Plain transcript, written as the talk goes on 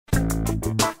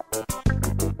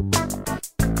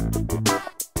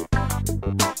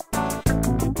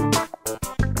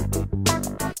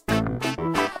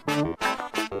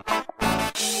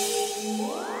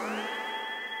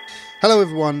Hello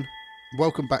everyone,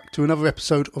 welcome back to another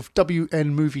episode of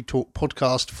WN Movie Talk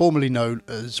podcast, formerly known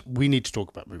as We Need to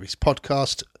Talk About Movies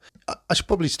podcast. I should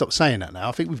probably stop saying that now.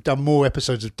 I think we've done more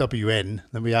episodes of WN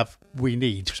than we have We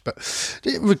Need. But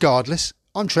regardless,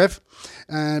 I'm Trev,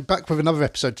 and back with another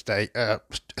episode today.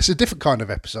 It's a different kind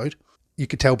of episode. You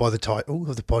can tell by the title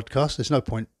of the podcast. There's no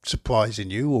point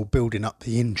surprising you or building up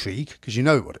the intrigue, because you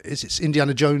know what it is. It's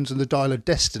Indiana Jones and the Dial of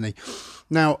Destiny.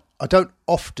 Now, I don't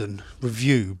often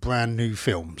review brand new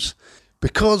films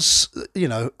because,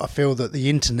 I feel that the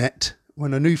internet,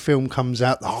 when a new film comes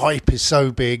out, the hype is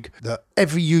so big that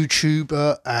every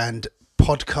YouTuber and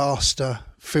podcaster,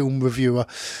 film reviewer,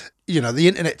 the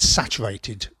internet's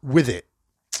saturated with it.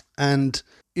 And,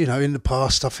 in the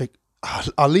past, I think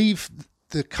I leave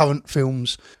the current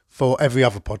films for every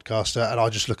other podcaster and I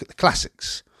just look at the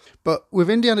classics. But with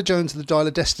Indiana Jones and the Dial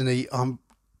of Destiny, I'm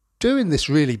doing this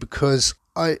really because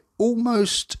I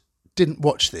almost didn't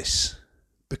watch this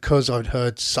because I'd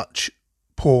heard such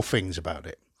poor things about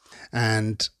it.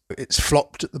 And it's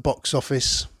flopped at the box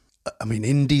office. I mean,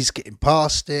 Indy's getting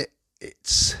past it.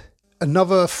 It's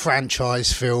another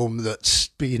franchise film that's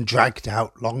being dragged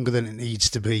out longer than it needs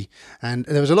to be. And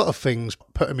there was a lot of things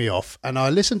putting me off. And I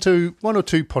listened to one or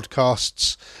two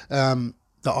podcasts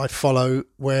that I follow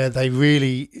where they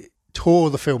really tore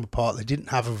the film apart. They didn't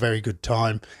have a very good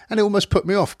time and it almost put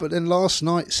me off. But then last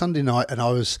night, Sunday night, and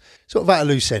I was sort of at a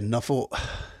loose end, and I thought,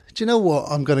 do you know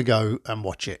what? I'm going to go and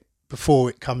watch it before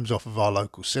it comes off of our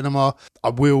local cinema. I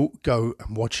will go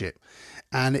and watch it.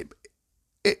 And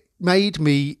it made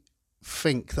me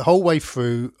think the whole way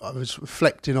through. I was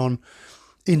reflecting on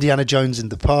Indiana Jones in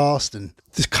the past and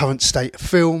the current state of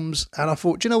films. And I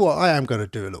thought, do you know what? I am going to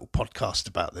do a little podcast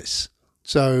about this.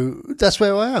 So that's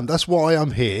where I am. That's why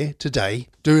I'm here today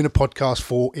doing a podcast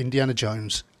for Indiana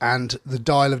Jones and the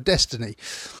Dial of Destiny.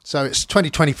 So it's a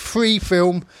 2023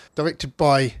 film directed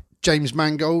by James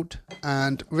Mangold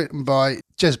and written by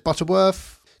Jez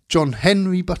Butterworth, John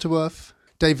Henry Butterworth,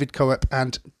 David Coep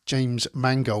and James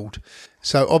Mangold.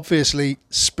 So obviously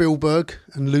Spielberg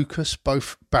and Lucas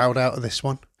both bowed out of this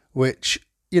one, which,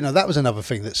 that was another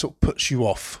thing that sort of puts you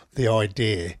off the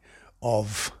idea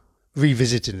of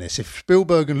revisiting this. If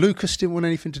Spielberg and Lucas didn't want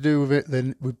anything to do with it,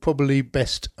 then we're probably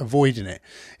best avoiding it.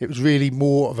 It was really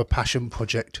more of a passion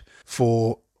project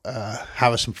for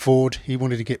Harrison Ford. He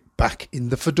wanted to get back in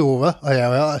the fedora.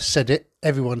 I said it.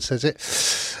 Everyone says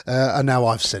it. And now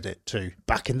I've said it too.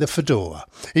 Back in the fedora.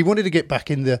 He wanted to get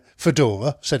back in the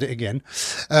fedora. Said it again.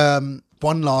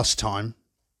 One last time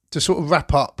to sort of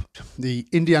wrap up the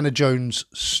Indiana Jones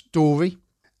story.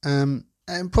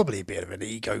 And probably a bit of an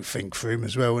ego thing for him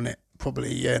as well, isn't it?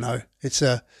 Probably,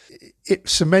 it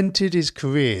cemented his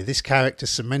career. This character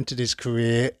cemented his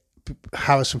career.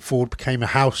 Harrison Ford became a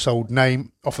household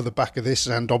name off of the back of this,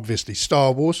 and obviously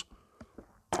Star Wars.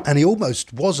 And he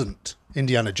almost wasn't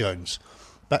Indiana Jones.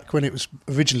 Back when it was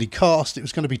originally cast, it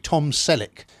was going to be Tom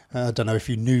Selleck. I don't know if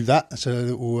you knew that. That's a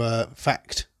little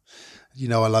fact. I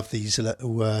love these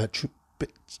little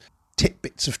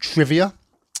tidbits of trivia.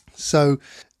 So,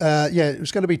 it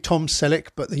was going to be Tom Selleck,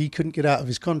 but he couldn't get out of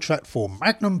his contract for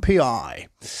Magnum PI.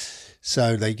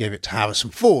 So they gave it to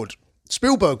Harrison Ford.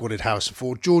 Spielberg wanted Harrison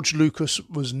Ford. George Lucas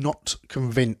was not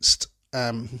convinced.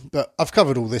 But I've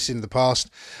covered all this in the past.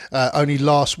 Only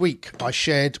last week, I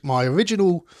shared my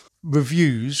original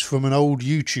reviews from an old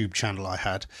YouTube channel I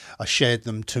had. I shared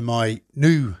them to my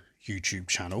new YouTube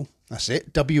channel. That's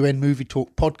it. WN Movie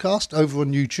Talk podcast over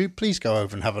on YouTube. Please go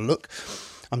over and have a look.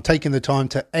 I'm taking the time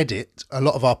to edit a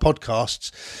lot of our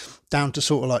podcasts down to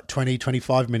sort of like 20,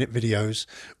 25 minute videos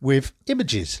with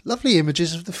images, lovely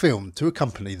images of the film to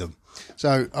accompany them.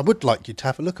 So I would like you to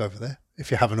have a look over there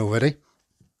if you haven't already.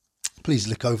 Please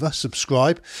look over,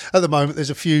 subscribe. At the moment, there's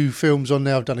a few films on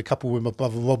there. I've done a couple with my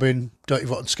brother Robin, Dirty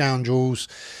Rotten Scoundrels,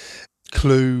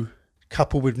 Clue,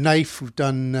 couple with Nath. We've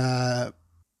done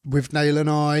With Nail and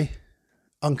I.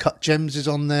 Uncut Gems is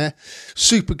on there.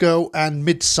 Supergirl and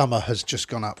Midsummer has just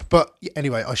gone up. But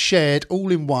anyway, I shared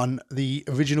all in one the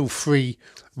original 3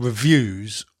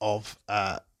 reviews of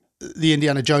the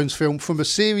Indiana Jones film from a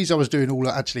series I was doing all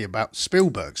actually about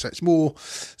Spielberg. So it's more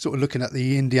sort of looking at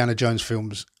the Indiana Jones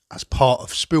films as part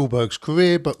of Spielberg's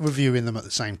career, but reviewing them at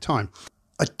the same time.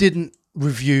 I didn't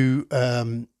review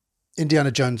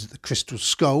Indiana Jones and the Crystal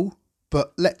Skull,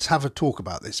 but let's have a talk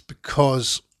about this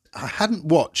because I hadn't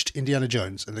watched Indiana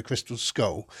Jones and the Crystal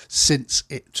Skull since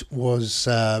it was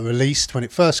released. When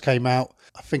it first came out,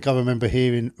 I think I remember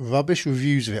hearing rubbish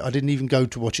reviews of it. I didn't even go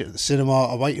to watch it at the cinema.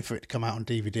 I waited for it to come out on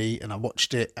DVD and I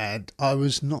watched it and I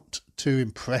was not too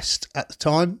impressed at the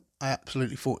time. I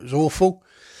absolutely thought it was awful.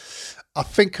 I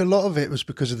think a lot of it was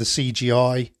because of the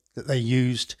CGI that they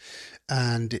used.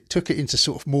 and it took it into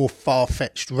sort of more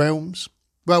far-fetched realms.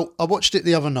 Well, I watched it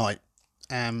the other night.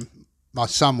 My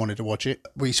son wanted to watch it.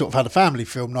 We sort of had a family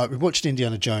film night. We watched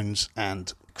Indiana Jones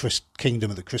and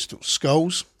Kingdom of the Crystal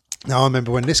Skulls. Now, I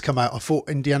remember when this came out, I thought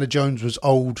Indiana Jones was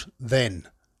old then,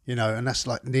 and that's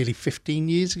like nearly 15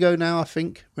 years ago now, I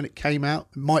think, when it came out.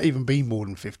 It might even be more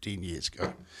than 15 years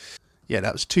ago. Yeah,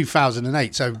 that was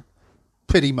 2008, so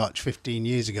pretty much 15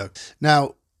 years ago.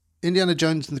 Now, Indiana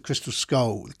Jones and the Crystal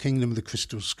Skull, the Kingdom of the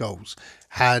Crystal Skulls,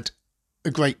 had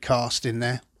a great cast in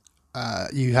there.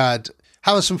 You had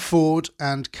Harrison Ford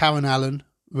and Karen Allen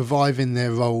reviving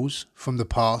their roles from the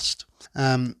past.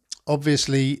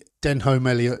 Obviously, Denholm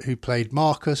Elliott, who played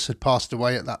Marcus, had passed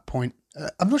away at that point.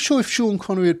 I'm not sure if Sean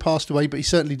Connery had passed away, but he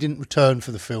certainly didn't return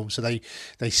for the film, so they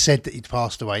said that he'd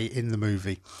passed away in the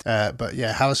movie. But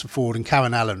yeah, Harrison Ford and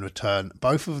Karen Allen return,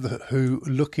 both of who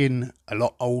looking a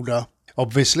lot older.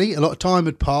 Obviously, a lot of time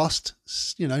had passed.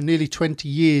 Nearly 20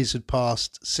 years had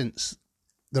passed since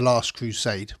The Last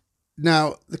Crusade.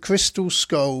 Now, The Crystal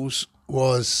Skulls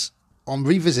was, on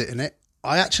revisiting it,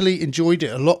 I actually enjoyed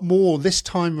it a lot more this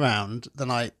time round than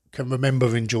I can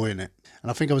remember enjoying it. And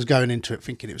I think I was going into it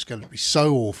thinking it was going to be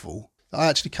so awful. I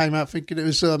actually came out thinking it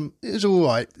was all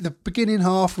right. The beginning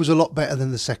half was a lot better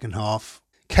than the second half.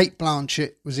 Cate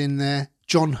Blanchett was in there.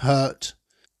 John Hurt.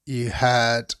 You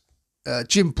had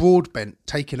Jim Broadbent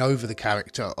taking over the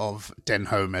character of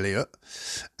Denholm Elliott.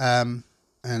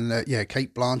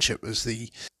 Cate Blanchett was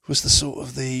the sort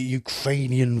of the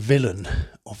Ukrainian villain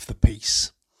of the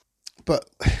piece. But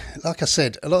like I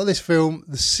said, a lot of this film,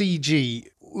 the CG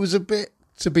was a bit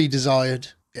to be desired.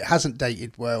 It hasn't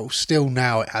dated well. Still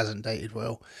now it hasn't dated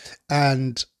well.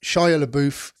 And Shia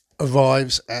LaBeouf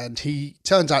arrives and he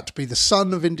turns out to be the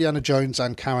son of Indiana Jones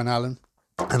and Karen Allen.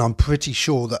 And I'm pretty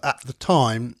sure that at the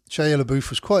time, Shia LaBeouf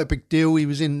was quite a big deal. He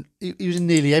was in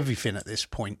nearly everything at this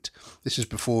point. This is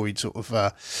before he'd sort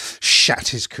of shat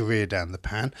his career down the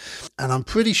pan. And I'm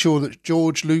pretty sure that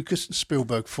George Lucas and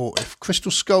Spielberg thought if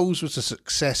Crystal Skulls was a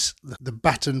success, the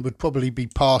baton would probably be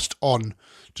passed on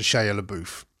to Shia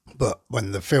LaBeouf. But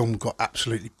when the film got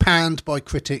absolutely panned by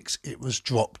critics, it was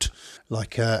dropped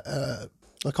like a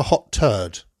hot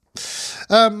turd,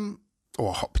 or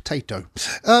a hot potato.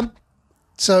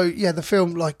 So, yeah, the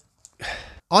film,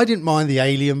 I didn't mind the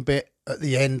alien bit at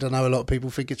the end. I know a lot of people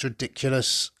think it's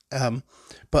ridiculous.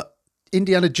 But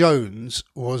Indiana Jones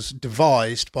was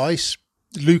devised by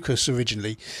Lucas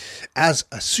originally as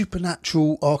a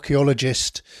supernatural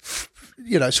archaeologist,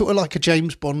 sort of like a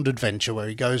James Bond adventure where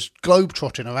he goes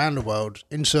globe-trotting around the world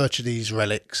in search of these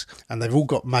relics, and they've all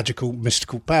got magical,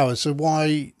 mystical powers. So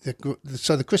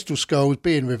the Crystal Skull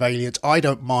being with aliens, I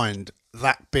don't mind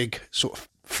that big sort of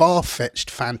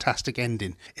far-fetched, fantastic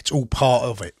ending. It's all part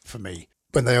of it for me.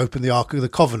 When they open the Ark of the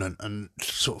Covenant and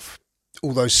sort of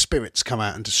all those spirits come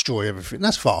out and destroy everything,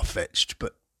 that's far-fetched,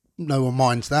 but no one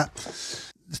minds that.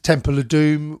 The Temple of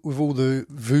Doom with all the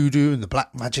voodoo and the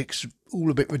black magic's all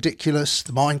a bit ridiculous.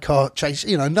 The minecart chase,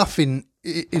 nothing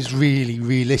is really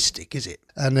realistic, is it?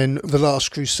 And then The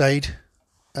Last Crusade,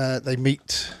 they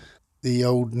meet the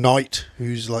old knight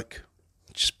who's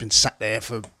just been sat there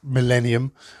for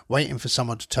millennium waiting for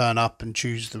someone to turn up and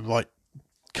choose the right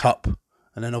cup.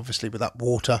 And then obviously with that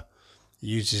water, he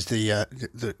uses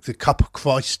the cup of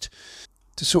Christ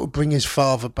to sort of bring his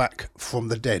father back from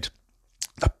the dead.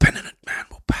 The penitent man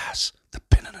will pass. The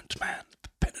penitent man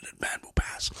will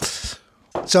pass.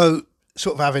 So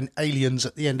sort of having aliens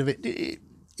at the end of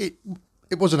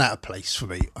it wasn't out of place for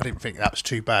me. I didn't think that was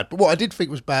too bad. But what I did think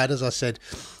was bad, as I said,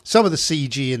 some of the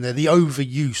CG in there, the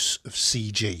overuse of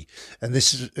CG. And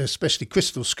this is especially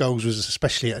Crystal Skulls was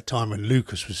especially at a time when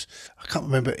Lucas was, I can't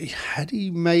remember, had he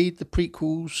made the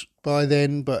prequels by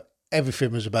then? But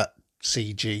everything was about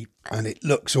CG and it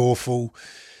looks awful.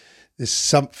 There's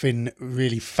something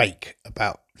really fake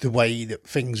about the way that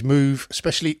things move,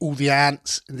 especially all the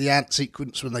ants in the ant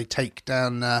sequence when they take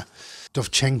down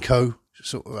Dovchenko,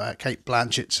 sort of Cate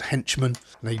Blanchett's henchman,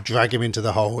 and they drag him into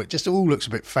the hole. It just all looks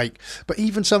a bit fake. But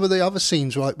even some of the other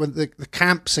scenes, right, when the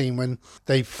camp scene when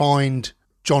they find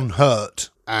John Hurt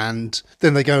and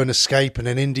then they go and escape, and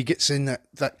then Indy gets in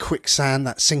that quicksand,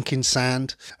 that sinking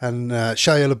sand, and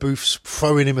Shia LaBeouf's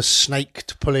throwing him a snake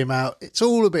to pull him out. It's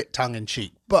all a bit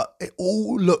tongue-in-cheek, but it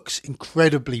all looks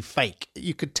incredibly fake.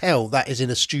 You could tell that is in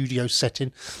a studio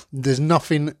setting. There's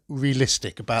nothing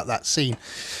realistic about that scene.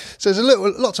 So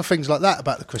there's lots of things like that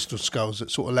about the Crystal Skulls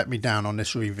that sort of let me down on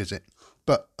this revisit.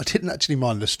 But I didn't actually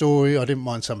mind the story. I didn't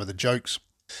mind some of the jokes.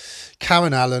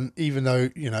 Karen Allen, even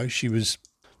though, she was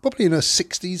probably in her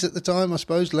 60s at the time, I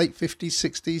suppose, late 50s,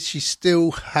 60s. She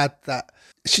still had that.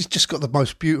 She's just got the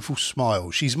most beautiful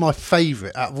smile. She's my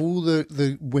favourite out of all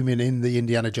the women in the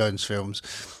Indiana Jones films.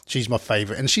 She's my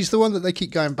favourite. And she's the one that they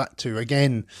keep going back to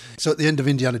again. So at the end of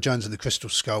Indiana Jones and the Crystal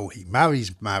Skull, he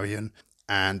marries Marion,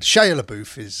 and Shia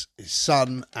LaBeouf is his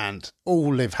son, and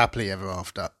all live happily ever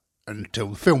after until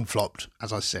the film flopped,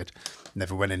 as I said.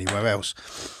 Never went anywhere else.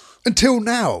 Until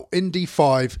now, Indy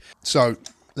V. So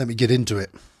let me get into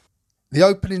it. The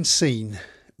opening scene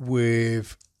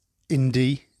with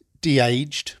Indy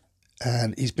de-aged,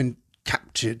 and he's been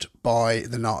captured by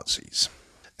the Nazis.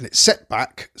 And it's set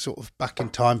back, sort of back in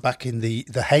time, back in the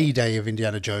heyday of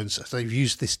Indiana Jones. So they've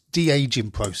used this de-aging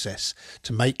process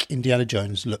to make Indiana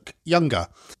Jones look younger.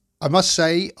 I must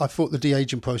say, I thought the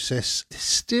de-aging process is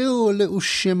still a little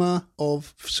shimmer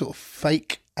of sort of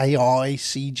fake AI,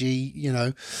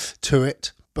 CG, to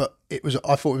it. But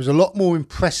I thought it was a lot more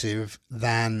impressive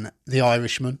than The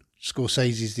Irishman.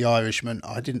 Scorsese's The Irishman.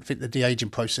 I didn't think the de-aging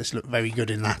process looked very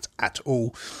good in that at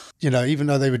all. Even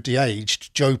though they were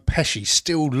de-aged, Joe Pesci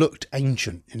still looked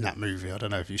ancient in that movie. I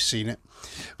don't know if you've seen it.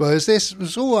 Whereas this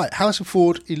was all right. Harrison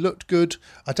Ford, he looked good.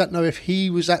 I don't know if he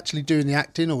was actually doing the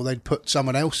acting or they'd put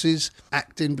someone else's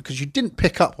acting, because you didn't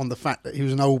pick up on the fact that he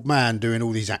was an old man doing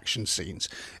all these action scenes,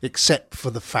 except for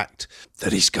the fact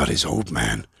that he's got his old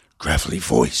man gravelly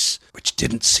voice, which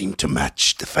didn't seem to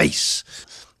match the face.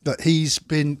 That he's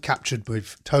been captured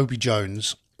with Toby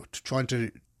Jones trying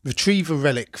to retrieve a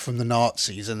relic from the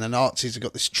Nazis, and the Nazis have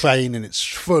got this train and it's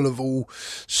full of all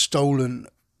stolen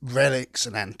relics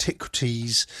and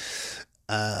antiquities,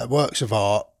 works of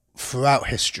art throughout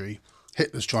history.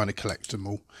 Hitler's trying to collect them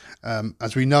all.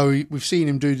 As we know, we've seen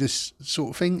him do this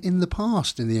sort of thing in the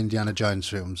past in the Indiana Jones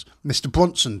films. Mr.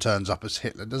 Bronson turns up as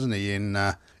Hitler, doesn't he, in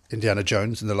Indiana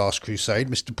Jones and the Last Crusade?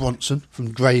 Mr. Bronson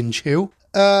from Grange Hill.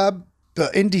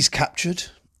 But Indy's captured.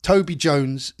 Toby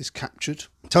Jones is captured.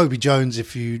 Toby Jones,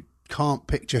 if you can't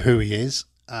picture who he is,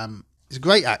 he's a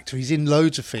great actor. He's in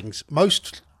loads of things.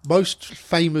 Most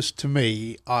famous to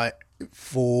me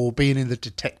for being in The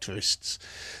Detectorists,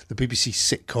 the BBC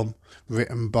sitcom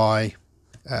written by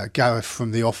Gareth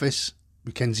from The Office,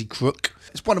 Mackenzie Crook.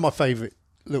 It's one of my favourite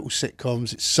little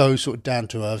sitcoms. It's so sort of down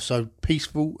to earth, so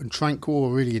peaceful and tranquil.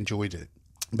 I really enjoyed it.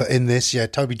 But in this,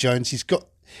 Toby Jones,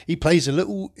 he plays a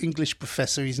little English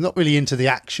professor. He's not really into the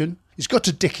action. He's got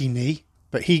a dicky knee,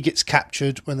 but he gets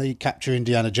captured when they capture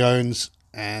Indiana Jones,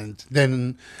 and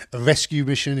then a rescue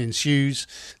mission ensues,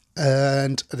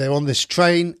 and they're on this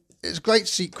train. It's a great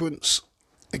sequence.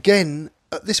 Again,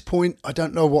 at this point, I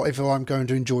don't know whether I'm going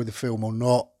to enjoy the film or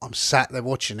not. I'm sat there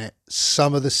watching it.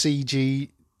 Some of the CG,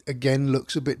 again,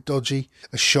 looks a bit dodgy.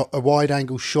 A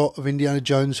wide-angle shot of Indiana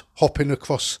Jones hopping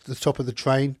across the top of the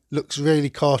train looks really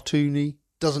cartoony.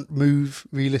 Doesn't move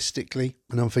realistically,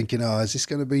 and I'm thinking, is this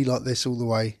going to be like this all the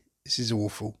way? This is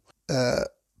awful.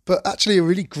 But actually a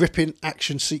really gripping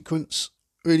action sequence,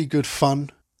 really good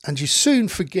fun, and you soon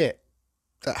forget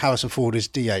that Harrison Ford is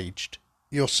de-aged.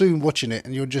 You're soon watching it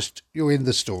and you're in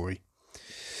the story.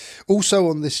 Also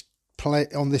on this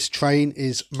train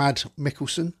is Mads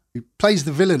Mikkelsen, who plays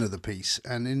the villain of the piece,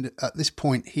 and at this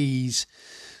point he's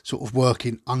sort of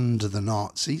working under the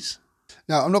Nazis.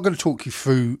 Now, I'm not going to talk you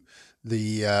through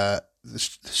the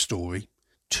story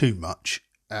too much.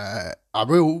 I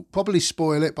will probably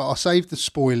spoil it, but I'll save the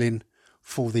spoiling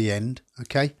for the end,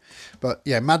 okay? But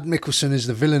Mads Mikkelsen is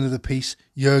the villain of the piece.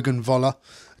 Jürgen Voller,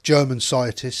 German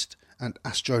scientist and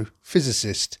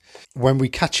astrophysicist. When we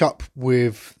catch up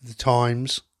with the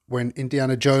times when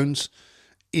Indiana Jones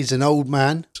is an old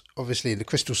man, obviously in the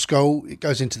Crystal Skull, it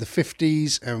goes into the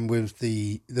 50s, and with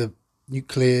the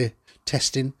nuclear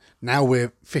testing, now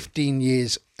we're 15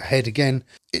 years ahead again.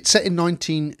 It's set in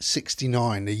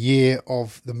 1969, the year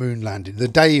of the moon landing, the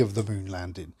day of the moon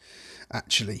landing,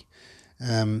 actually.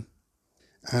 And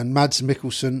Mads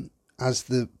Mikkelsen, as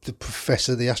the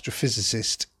professor, the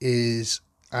astrophysicist,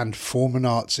 and former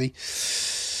Nazi,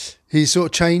 he's sort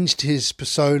of changed his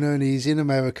persona, and he's in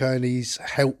America, and he's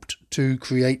helped to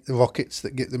create the rockets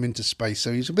that get them into space.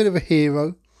 So he's a bit of a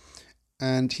hero,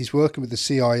 and he's working with the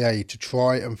CIA to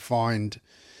try and find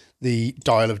the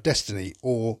Dial of Destiny,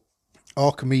 or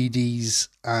Archimedes'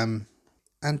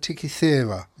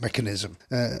 Antikythera mechanism.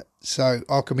 So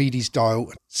Archimedes'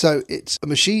 dial. So it's a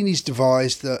machine he's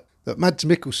devised that Mads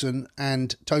Mikkelsen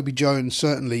and Toby Jones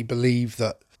certainly believe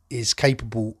that is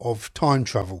capable of time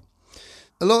travel.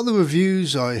 A lot of the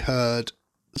reviews I heard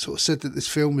sort of said that this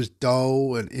film is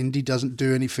dull and Indy doesn't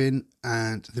do anything,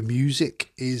 and the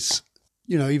music is,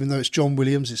 even though it's John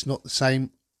Williams, it's not the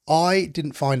same. I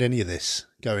didn't find any of this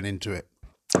going into it.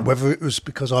 Whether it was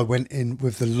because I went in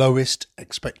with the lowest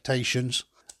expectations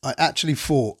I actually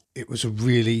thought it was a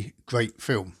really great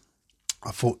film.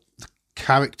 I thought the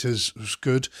characters was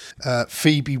good.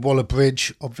 Phoebe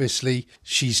Waller-Bridge, obviously,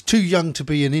 she's too young to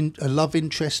be a love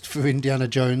interest for Indiana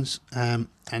Jones, and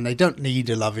they don't need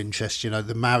a love interest.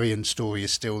 The Marion story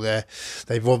is still there.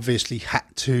 They've obviously had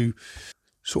to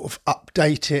sort of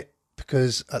update it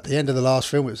because at the end of the last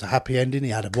film it was a happy ending.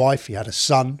 He had a wife, he had a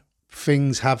son.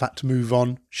 Things have had to move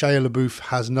on. Shia LaBeouf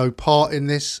has no part in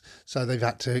this, so they've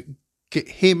had to get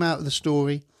him out of the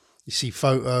story. You see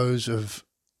photos of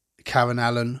Karen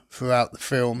Allen throughout the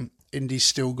film. Indy's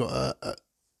still got a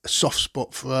soft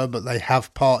spot for her, but they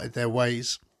have parted their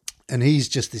ways. And he's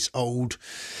just this old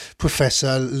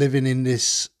professor living in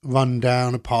this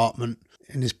rundown apartment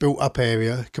in this built-up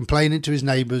area, complaining to his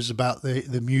neighbours about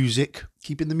the music,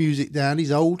 keeping the music down.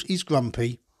 He's old, he's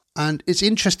grumpy. And it's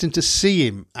interesting to see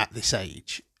him at this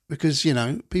age because,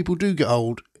 people do get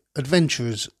old.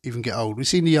 Adventurers even get old. We've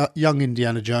seen the Young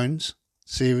Indiana Jones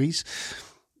series.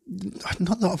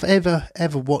 Not that I've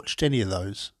ever watched any of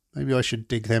those. Maybe I should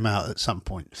dig them out at some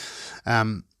point.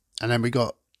 And then we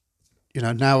got,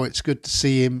 now it's good to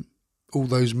see him all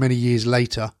those many years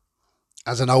later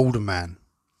as an older man.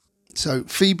 So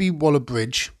Phoebe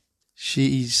Waller-Bridge,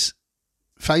 she's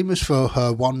famous for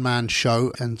her one-man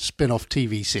show and spin-off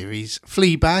TV series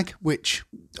Fleabag, which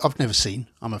I've never seen,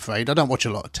 I'm afraid. I don't watch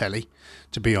a lot of telly,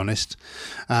 to be honest.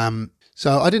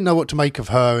 So I didn't know what to make of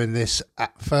her in this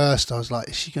at first. I was like,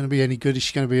 is she going to be any good? Is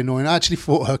she going to be annoying? I actually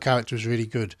thought her character was really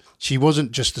good. She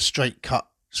wasn't just a straight-cut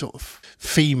sort of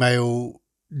female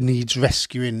needs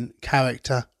rescuing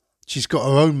character. She's got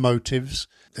her own motives.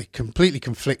 They completely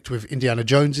conflict with Indiana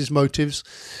Jones's motives,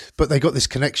 but they got this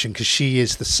connection because she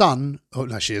is the son. Oh,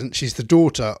 no, she isn't. She's the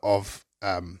daughter of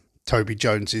Toby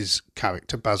Jones's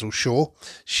character, Basil Shaw.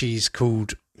 She's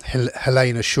called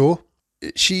Helena Shaw.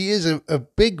 She is a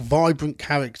big, vibrant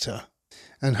character.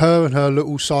 And her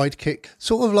little sidekick,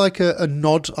 sort of like a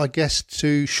nod, I guess,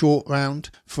 to Short Round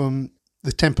from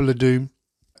the Temple of Doom.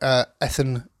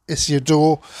 Ethan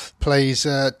Isidore plays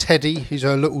Teddy. He's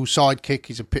her little sidekick.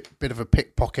 He's a bit of a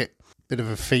pickpocket, bit of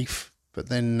a thief. But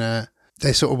then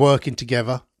they're sort of working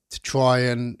together to try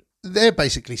and they're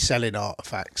basically selling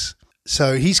artifacts.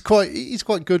 So he's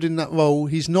quite good in that role.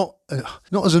 He's not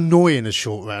as annoying as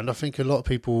Short Round. I think a lot of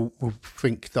people will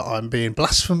think that I'm being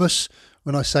blasphemous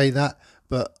when I say that,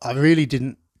 but I really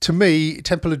didn't. To me,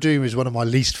 Temple of Doom is one of my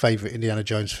least favourite Indiana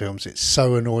Jones films. It's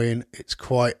so annoying. It's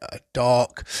quite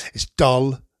dark. It's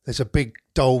dull. There's a big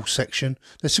dull section.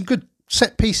 There's some good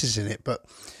set pieces in it, but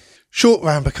Short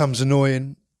Round becomes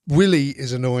annoying. Willie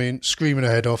is annoying, screaming her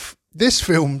head off. This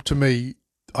film, to me,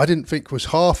 I didn't think was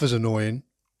half as annoying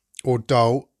or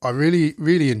dull. I really,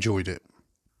 really enjoyed it.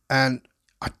 And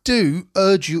I do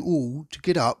urge you all to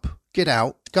get up, get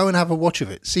out, go and have a watch of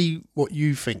it. See what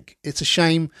you think. It's a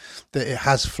shame that it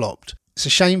has flopped. It's a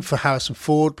shame for Harrison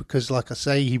Ford because, like I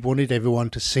say, he wanted everyone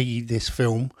to see this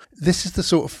film. This is the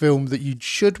sort of film that you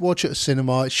should watch at a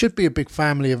cinema. It should be a big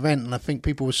family event, and I think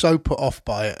people were so put off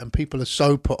by it, and people are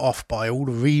so put off by all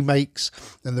the remakes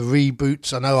and the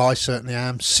reboots. I know I certainly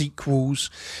am. Sequels.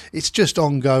 It's just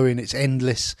ongoing. It's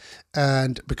endless.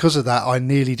 And because of that, I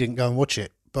nearly didn't go and watch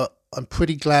it. But I'm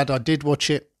pretty glad I did watch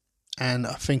it, and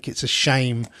I think it's a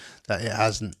shame that it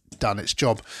hasn't done its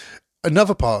job.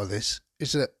 Another part of this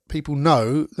is that people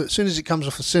know that as soon as it comes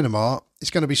off the cinema,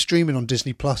 it's going to be streaming on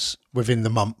Disney Plus within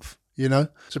the month,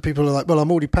 So people are like, well,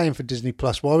 I'm already paying for Disney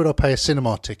Plus. Why would I pay a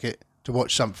cinema ticket to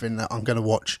watch something that I'm going to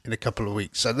watch in a couple of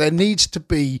weeks? So there needs to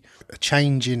be a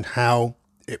change in how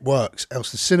it works,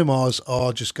 else the cinemas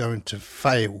are just going to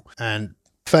fail and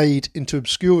fade into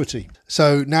obscurity.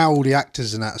 So now all the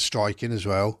actors are striking as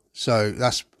well. So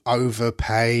that's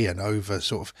overpay and over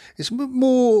sort of, it's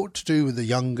more to do with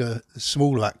the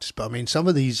smaller actors. But I mean, some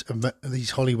of these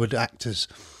Hollywood actors,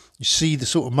 you see the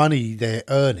sort of money they're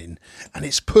earning, and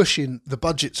it's pushing the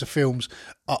budgets of films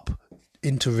up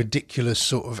into ridiculous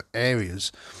sort of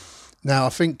areas. Now, I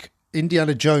think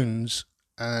Indiana Jones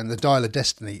and the Dial of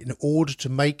Destiny, in order to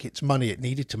make its money, it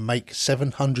needed to make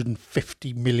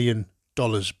 $750 million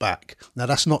back. Now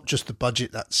that's not just the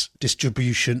budget, that's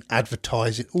distribution,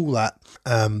 advertising, all that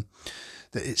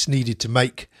it's needed to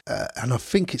make, and I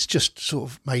think it's just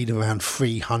sort of made around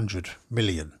 300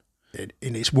 million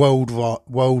in its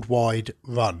worldwide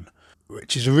run,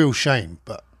 which is a real shame.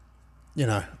 But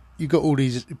you got all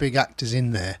these big actors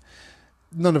in there,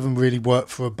 none of them really work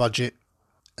for a budget,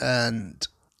 and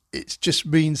it just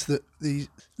means that the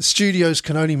studios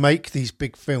can only make these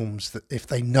big films that if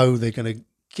they know they're going to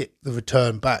get the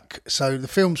return back. So the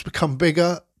films become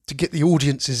bigger to get the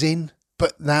audiences in,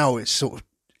 but now it's sort of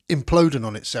imploding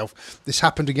on itself. This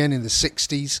happened again in the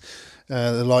 60s.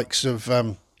 The likes of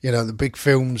You know, the big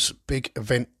films, big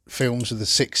event films of the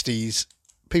 60s,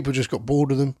 people just got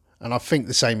bored of them. And I think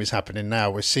the same is happening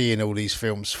now. We're seeing all these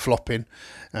films flopping,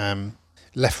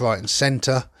 left, right and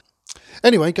centre.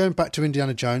 Anyway, going back to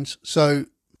Indiana Jones. So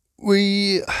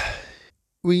we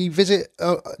visit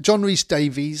John Rhys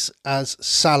Davies as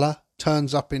Salah,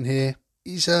 turns up in here.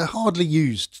 He's hardly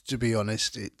used, to be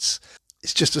honest. It's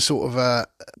just a sort of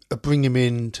a bring him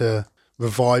in to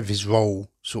revive his role,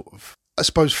 sort of, I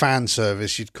suppose, fan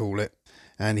service, you'd call it.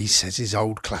 And he says his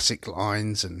old classic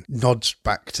lines and nods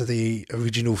back to the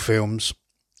original films.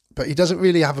 But he doesn't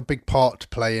really have a big part to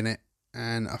play in it.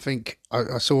 And I think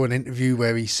I saw an interview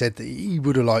where he said that he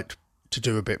would have liked to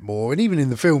do a bit more. And even in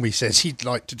the film, he says he'd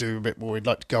like to do a bit more. He'd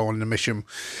like to go on the mission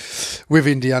with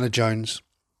Indiana Jones.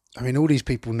 I mean, all these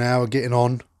people now are getting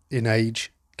on in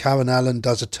age. Karen Allen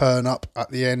does a turn up at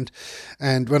the end.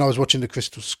 And when I was watching the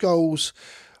Crystal Skulls,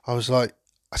 I was like,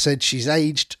 I said she's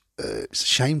aged. It's a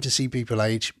shame to see people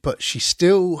age, but she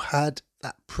still had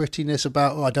that prettiness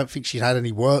about her. I don't think she'd had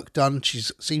any work done. She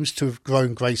seems to have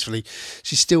grown gracefully.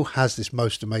 She still has this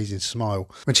most amazing smile.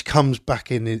 When she comes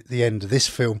back in at the end of this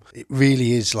film, it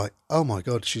really is like, oh my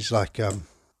God, she's like,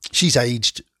 she's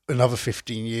aged another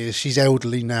 15 years. She's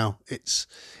elderly now.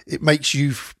 It makes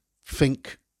you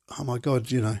think, oh my God,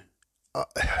 you know,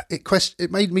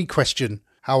 it made me question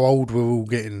how old we're all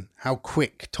getting, how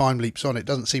quick time leaps on. It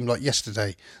doesn't seem like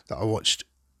yesterday that I watched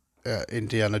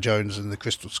Indiana Jones and the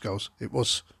Crystal Skulls. It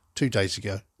was 2 days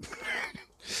ago.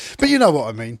 But you know what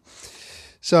I mean.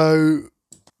 So,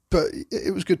 but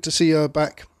it was good to see her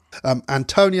back.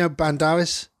 Antonio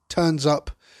Banderas turns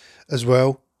up as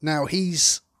well. Now,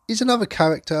 he's another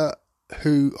character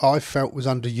who I felt was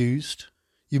underused.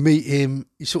 You meet him,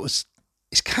 his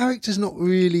character's not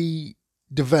really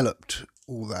developed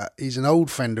all that. He's an old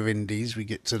friend of Indy's, we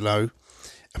get to know.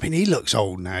 I mean, he looks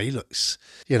old now. He looks,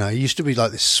 you know, he used to be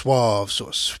like this suave,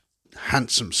 sort of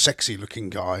handsome, sexy looking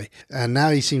guy. And now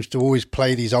he seems to always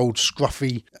play these old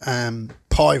scruffy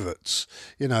pirates.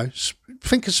 You know,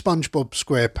 think of SpongeBob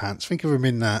SquarePants. Think of him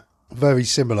in that very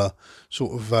similar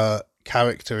sort of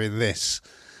character in this.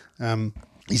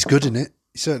 He's good in it.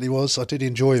 He certainly was. I did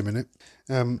enjoy him in it.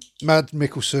 Mads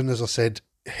Mikkelsen, as I said,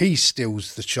 he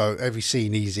steals the show. Every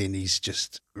scene he's in, he's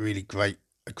just really great.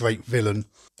 A great villain.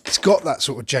 He's got that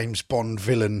sort of James Bond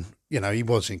villain. You know, he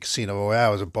was in Casino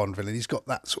Royale as a Bond villain. He's got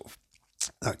that sort of,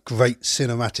 that great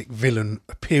cinematic villain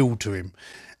appeal to him.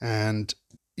 And,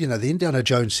 you know, the Indiana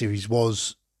Jones series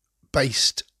was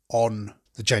based on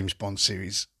the James Bond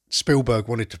series. Spielberg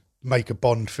wanted to make a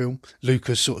Bond film.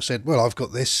 Lucas sort of said, well, I've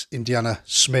got this. Indiana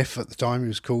Smith at the time, he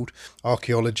was called,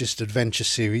 Archaeologist Adventure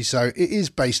series. So it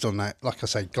is based on that, like I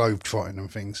say, globe-trotting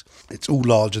and things. It's all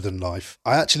larger than life.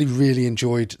 I actually really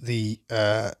enjoyed the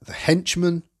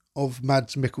henchman of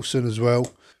Mads Mikkelsen as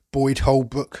well. Boyd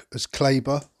Holbrook as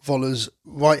Kleber, Voller's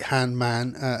right-hand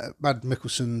man. Mads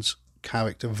Mikkelsen's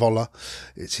character, Voller,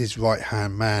 it's his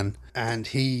right-hand man. And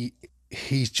he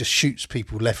just shoots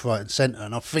people left, right and centre.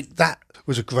 And I think that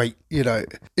was a great, you know,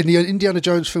 in the Indiana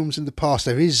Jones films in the past,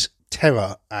 there is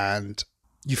terror and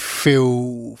you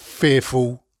feel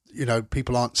fearful, you know,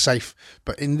 people aren't safe.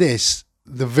 But in this,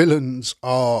 the villains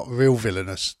are real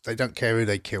villainous. They don't care who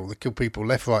they kill. They kill people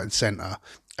left, right and centre.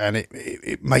 And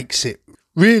it makes it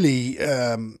really,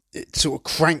 it sort of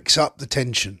cranks up the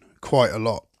tension quite a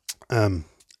lot. And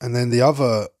then the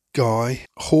other guy,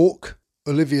 Hawk,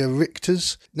 Olivia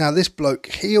Richter's. Now, this bloke,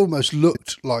 he almost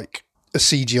looked like a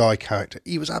CGI character.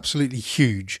 He was absolutely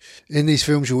huge. In these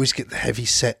films, you always get the heavy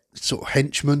set sort of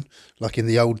henchman, like in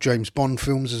the old James Bond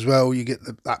films as well. You get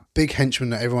that big henchman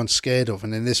that everyone's scared of,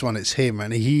 and in this one, it's him,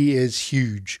 and he is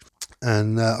huge.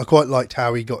 And I quite liked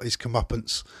how he got his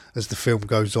comeuppance as the film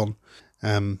goes on.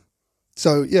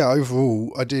 So, yeah,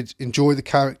 overall, I did enjoy the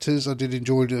characters. I did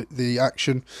enjoy the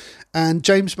action. And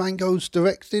James Mangold's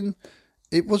directing,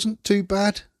 it wasn't too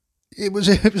bad. It was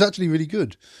actually really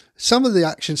good. Some of the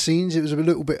action scenes, it was a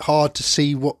little bit hard to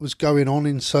see what was going on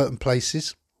in certain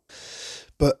places.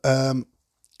 But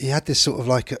he had this sort of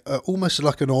like almost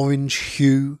like an orange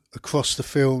hue across the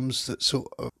films, that sort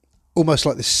of almost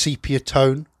like this sepia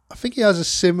tone. I think he has a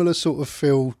similar sort of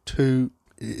feel to,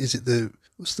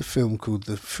 what's the film called?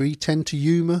 The 3:10 to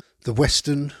Yuma? The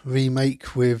Western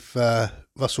remake with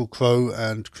Russell Crowe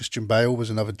and Christian Bale was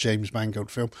another James Mangold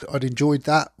film. I'd enjoyed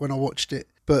that when I watched it.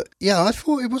 But yeah, I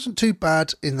thought it wasn't too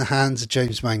bad in the hands of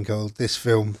James Mangold, this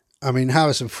film. I mean,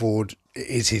 Harrison Ford, it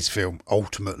is his film,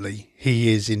 ultimately.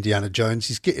 He is Indiana Jones.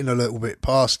 He's getting a little bit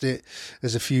past it.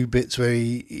 There's a few bits where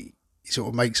he sort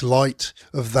of makes light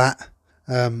of that.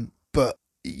 But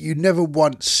you never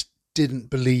once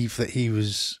didn't believe that he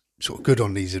was sort of good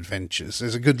on these adventures.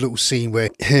 There's a good little scene where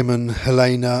him and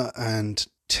Helena and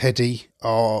Teddy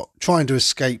are trying to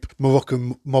escape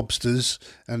Moroccan mobsters,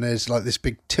 and there's like this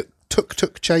big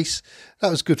tuk-tuk chase. That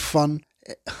was good fun.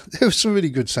 There were some really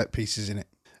good set pieces in it.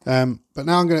 But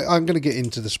now I'm gonna get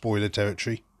into the spoiler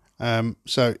territory.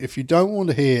 So if you don't want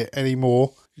to hear any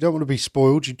more, you don't want to be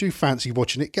spoiled, you do fancy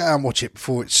watching it, get out and watch it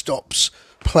before it stops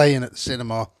playing at the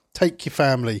cinema. Take your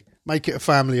family, make it a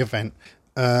family event.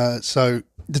 So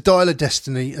the Dial of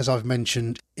Destiny, as I've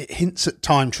mentioned, it hints at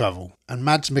time travel, and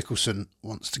Mads Mikkelsen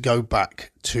wants to go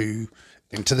back into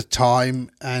the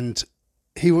time, and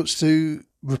he wants to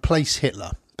replace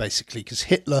Hitler, basically, because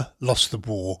Hitler lost the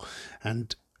war,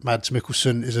 and Mads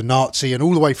Mikkelsen is a Nazi, and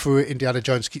all the way through it, Indiana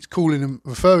Jones keeps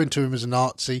referring to him as a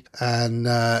Nazi, and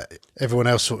everyone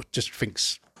else sort of just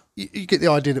thinks, you get the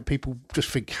idea that people just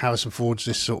think Harrison Ford's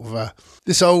this sort of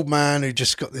this old man who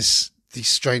just got these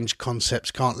strange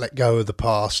concepts, can't let go of the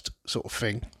past sort of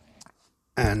thing.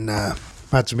 And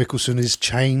Mads Mikkelsen is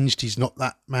changed. He's not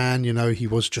that man, he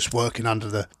was just working under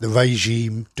the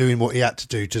regime, doing what he had to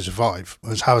do to survive.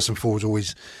 Whereas Harrison Ford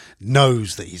always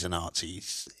knows that he's a Nazi.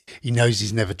 He knows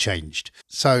he's never changed.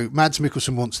 So Mads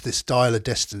Mikkelsen wants this Dial of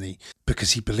Destiny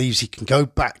because he believes he can go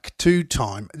back to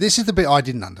time. This is the bit I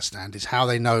didn't understand, is how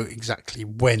they know exactly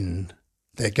when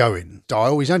they're going.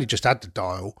 Dial, he's only just had the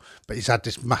dial, but he's had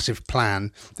this massive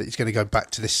plan that he's going to go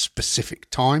back to this specific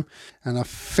time. And I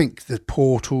think the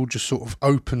portal just sort of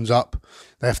opens up.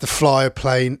 They have to fly a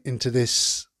plane into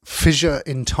this fissure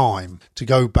in time to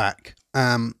go back.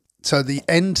 So the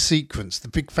end sequence, the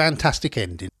big fantastic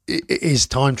ending, it is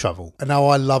time travel. And now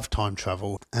I love time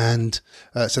travel. And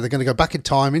so they're going to go back in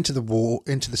time into the war,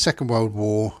 into the Second World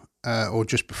War, or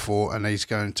just before, and he's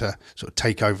going to sort of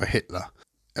take over Hitler.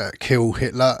 Kill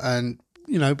Hitler and,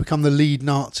 become the lead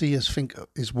Nazi, I think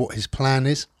is what his plan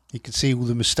is. He can see all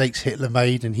the mistakes Hitler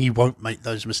made, and he won't make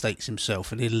those mistakes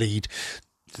himself, and he'll lead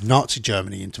Nazi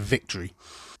Germany into victory.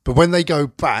 But when they go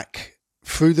back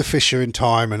through the fissure in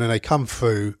time, and then they come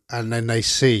through, and then they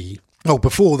see,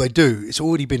 before they do, it's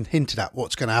already been hinted at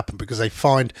what's going to happen, because they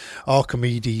find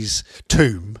Archimedes'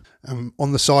 tomb, and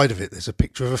on the side of it there's a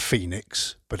picture of a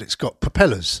phoenix, but it's got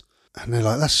propellers. And they're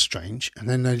like, that's strange. And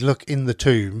then they look in the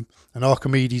tomb, and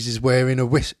Archimedes is wearing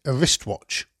a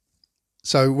wristwatch.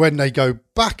 So when they go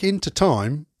back into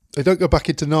time, they don't go back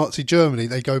into Nazi Germany.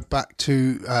 They go back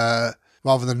to,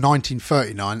 rather than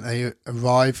 1939, they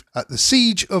arrive at the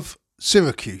Siege of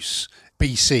Syracuse,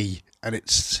 BC. And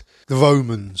it's the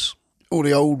Romans, all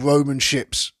the old Roman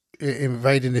ships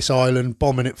invading this island,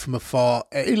 bombing it from afar.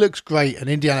 It looks great, and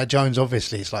Indiana Jones,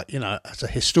 obviously, it's like, as a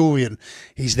historian,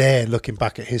 he's there looking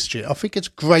back at history. I think it's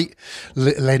great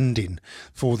little ending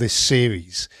for this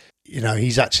series.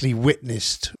 He's actually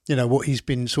witnessed, what he's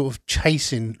been sort of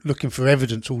chasing, looking for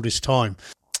evidence all this time.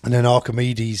 And then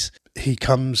Archimedes, he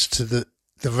comes to the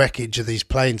wreckage of these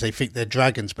planes. They think they're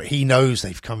dragons, but he knows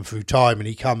they've come through time, and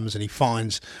he comes and he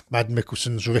finds Mads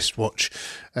Mikkelsen's wristwatch,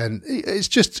 and it's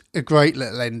just a great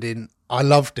little ending. I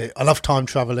loved it. I love time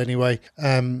travel anyway.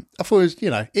 I thought it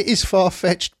was, it is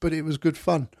far-fetched, but it was good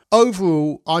fun.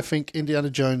 Overall, I think Indiana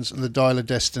Jones and the Dial of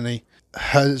Destiny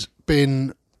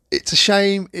it's a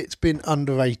shame it's been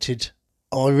underrated.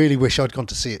 I really wish I'd gone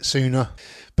to see it sooner,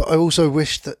 but I also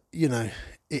wish that,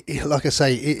 like I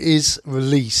say, it is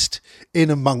released in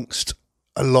amongst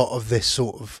a lot of this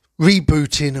sort of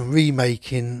rebooting and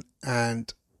remaking,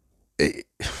 and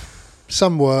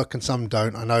some work and some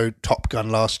don't. I know Top Gun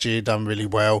last year done really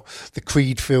well. The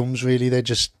Creed films, really, they're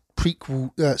just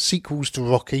sequels to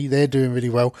Rocky. They're doing really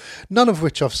well, none of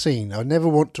which I've seen. I never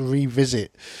want to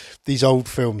revisit these old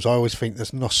films. I always think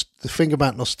the thing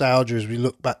about nostalgia is we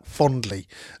look back fondly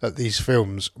at these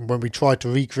films, and when we try to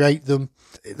recreate them,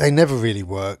 they never really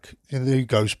work. The new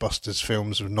Ghostbusters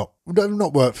films have not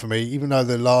worked for me, even though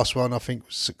the last one I think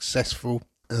was successful.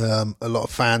 A lot of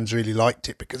fans really liked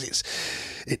it because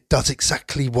it does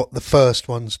exactly what the first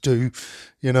ones do.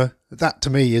 That to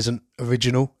me isn't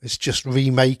original. It's just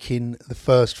remaking the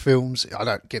first films. I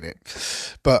don't get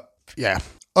it. But yeah,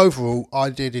 overall, I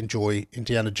did enjoy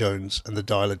Indiana Jones and the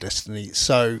Dial of Destiny.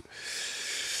 So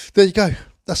there you go.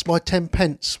 That's my 10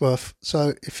 pence worth.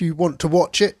 So if you want to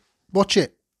watch it, watch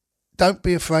it. Don't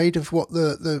be afraid of what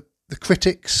the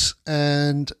critics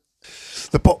and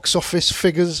the box office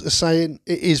figures are saying.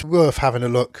 It is worth having a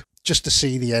look just to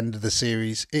see the end of the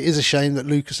series. It is a shame that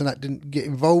Lucas and that didn't get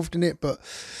involved in it, but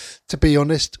to be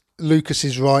honest,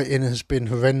 Lucas's writing has been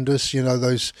horrendous.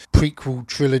 Those prequel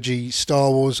trilogy Star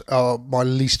Wars are my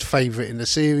least favourite in the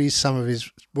series. Some of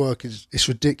his work is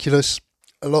ridiculous.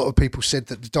 A lot of people said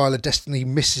that the Dial of Destiny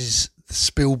misses the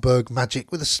Spielberg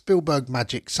magic. With the Spielberg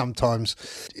magic, sometimes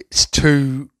it's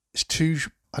too it's too,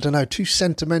 I don't know, too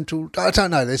sentimental. I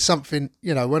don't know. There's something,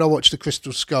 when I watched the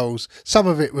Crystal Skulls, some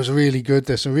of it was really good.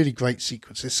 There's some really great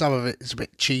sequences. Some of it is a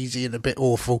bit cheesy and a bit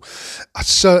awful. I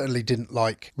certainly didn't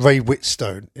like Ray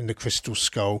Whitstone in the Crystal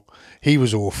Skull. He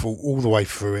was awful all the way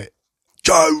through it.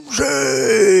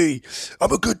 Jonesy!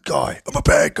 I'm a good guy. I'm a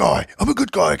bad guy. I'm a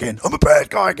good guy again. I'm a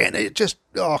bad guy again. It just,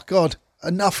 oh God,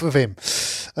 enough of him.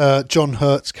 John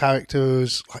Hurt's character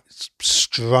was like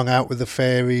strung out with the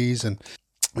fairies, and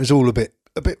it was all a bit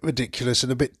ridiculous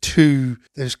and a bit too,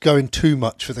 it was going too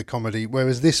much for the comedy.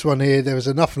 Whereas this one here, there was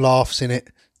enough laughs in it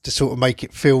to sort of make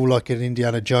it feel like an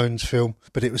Indiana Jones film,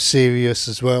 but it was serious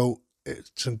as well.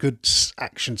 Some good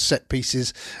action set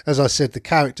pieces. As I said, the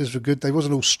characters were good. They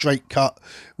wasn't all straight cut.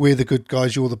 We're the good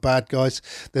guys, you're the bad guys.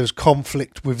 There was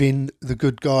conflict within the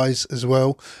good guys as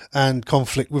well, and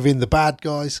conflict within the bad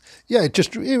guys. Yeah,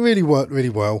 it really worked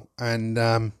really well. And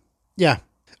I'd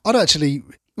actually,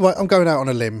 right, I'm going out on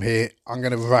a limb here. I'm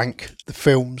going to rank the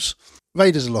films.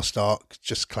 Raiders of the Lost Ark,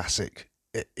 just classic.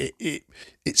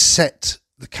 It set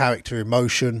the character in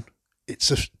motion. It's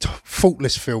a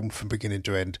faultless film from beginning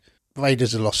to end.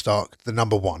 Raiders of the Lost Ark, the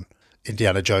number one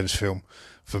Indiana Jones film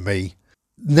for me.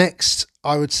 Next,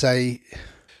 I would say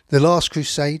The Last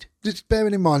Crusade. Just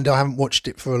bearing in mind I haven't watched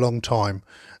it for a long time,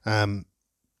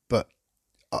 but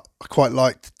I quite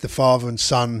liked the father and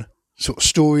son sort of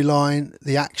storyline.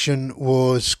 The action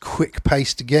was quick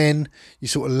paced again. You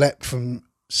sort of leapt from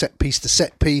set piece to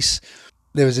set piece.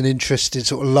 There was an interesting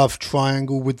sort of love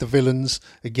triangle with the villains.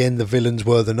 Again, the villains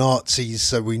were the Nazis,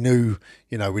 so we knew,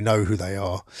 we know who they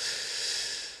are.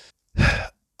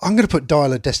 I'm going to put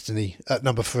Dial of Destiny at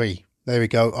number 3. There we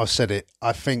go. I've said it.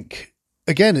 I think,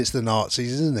 again, it's the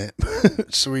Nazis, isn't it?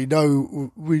 So we know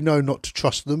not to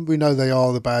trust them. We know they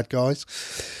are the bad guys.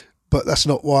 But that's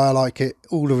not why I like it.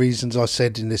 All the reasons I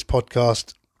said in this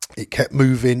podcast. It kept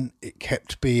moving. It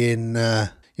kept being,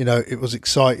 it was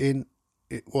exciting.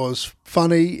 It was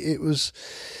funny. It was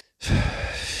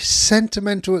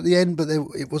sentimental at the end, but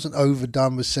it wasn't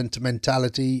overdone with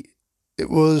sentimentality. It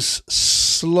was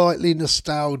slightly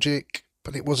nostalgic,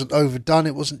 but it wasn't overdone.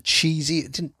 It wasn't cheesy.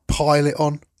 It didn't pile it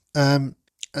on. And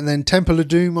then Temple of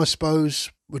Doom, I suppose,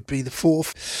 would be the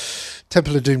 4th.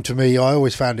 Temple of Doom, to me, I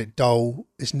always found it dull.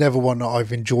 It's never one that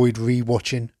I've enjoyed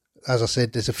rewatching. As I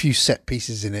said, there's a few set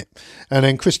pieces in it. And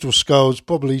then Crystal Skulls,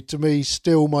 probably to me,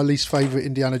 still my least favourite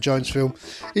Indiana Jones film,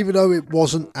 even though it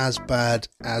wasn't as bad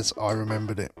as I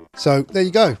remembered it. So there you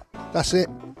go. That's it.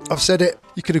 I've said it.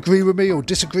 You can agree with me or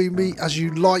disagree with me as you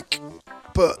like,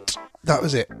 but that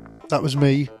was it. That was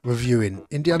me reviewing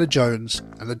Indiana Jones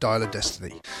and the Dial of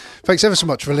Destiny. Thanks ever so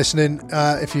much for listening.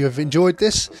 If you have enjoyed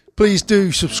this, please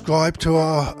do subscribe to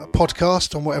our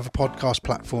podcast on whatever podcast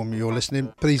platform you're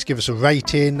listening. Please give us a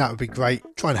rating. That would be great.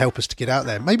 Try and help us to get out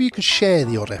there. Maybe you can share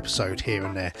the odd episode here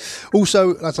and there.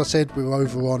 Also, as I said, we're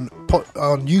over on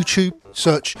YouTube.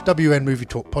 Search WN Movie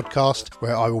Talk Podcast,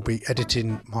 where I will be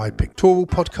editing my pictorial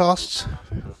podcasts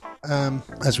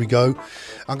as we go.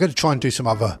 I'm going to try and do some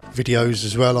other videos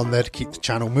as well on there to keep the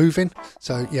channel moving.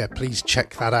 So yeah, please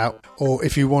check that out. Or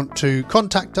if you want to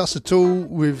contact us at all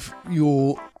with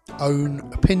your own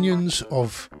opinions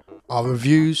of our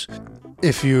reviews,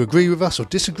 if you agree with us or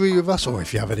disagree with us, or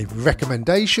if you have any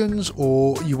recommendations,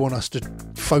 or you want us to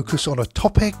focus on a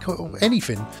topic or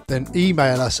anything, then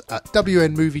email us at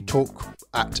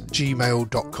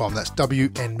wnmovietalk@gmail.com. That's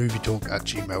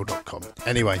wnmovietalk@gmail.com.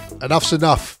 Anyway, enough's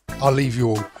enough. I'll leave you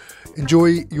all.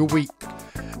 Enjoy your week,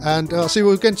 and I'll see you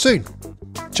all again soon.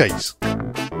 Cheers.